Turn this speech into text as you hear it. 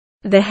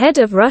The head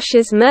of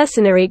Russia's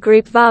mercenary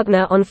group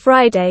Wagner on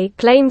Friday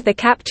claimed the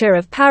capture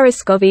of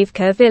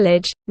Paraskoviivka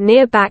village,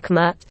 near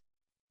Bakhmut,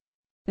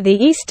 the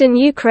eastern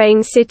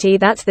Ukraine city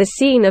that's the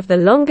scene of the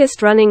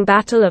longest-running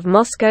battle of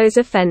Moscow's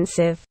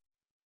offensive.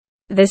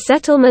 The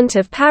settlement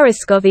of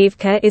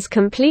Paraskoviivka is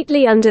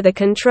completely under the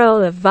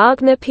control of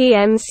Wagner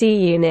PMC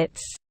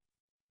units.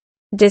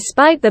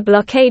 Despite the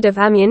blockade of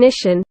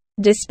ammunition,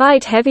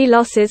 despite heavy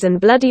losses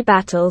and bloody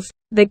battles,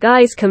 the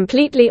guys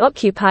completely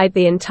occupied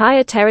the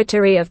entire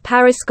territory of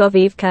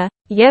Paraskoviivka,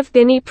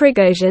 Yevgeny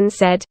Prigozhin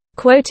said,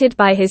 quoted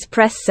by his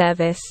press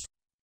service.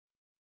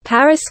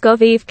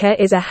 Paraskoviivka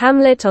is a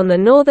hamlet on the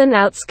northern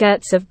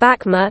outskirts of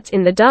Bakhmut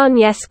in the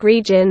Donetsk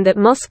region that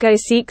Moscow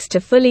seeks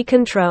to fully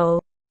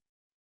control.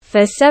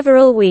 For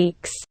several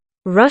weeks,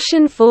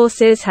 Russian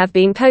forces have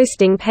been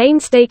posting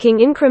painstaking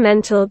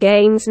incremental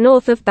gains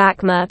north of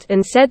Bakhmut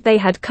and said they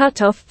had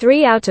cut off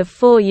 3 out of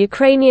 4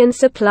 Ukrainian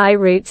supply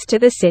routes to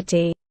the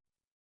city.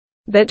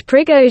 But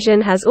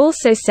Prigozhin has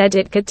also said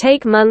it could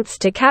take months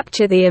to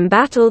capture the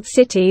embattled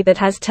city that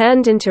has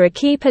turned into a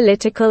key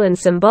political and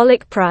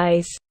symbolic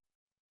prize.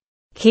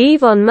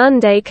 Kyiv on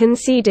Monday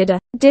conceded a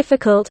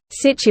difficult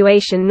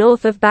situation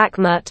north of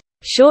Bakhmut,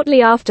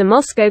 shortly after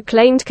Moscow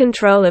claimed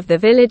control of the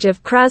village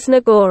of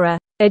Krasnogora,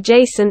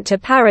 adjacent to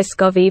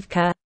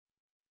Paraskoviivka.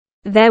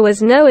 There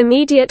was no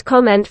immediate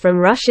comment from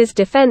Russia's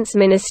defense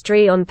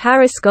ministry on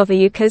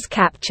Paraskoviivka's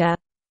capture.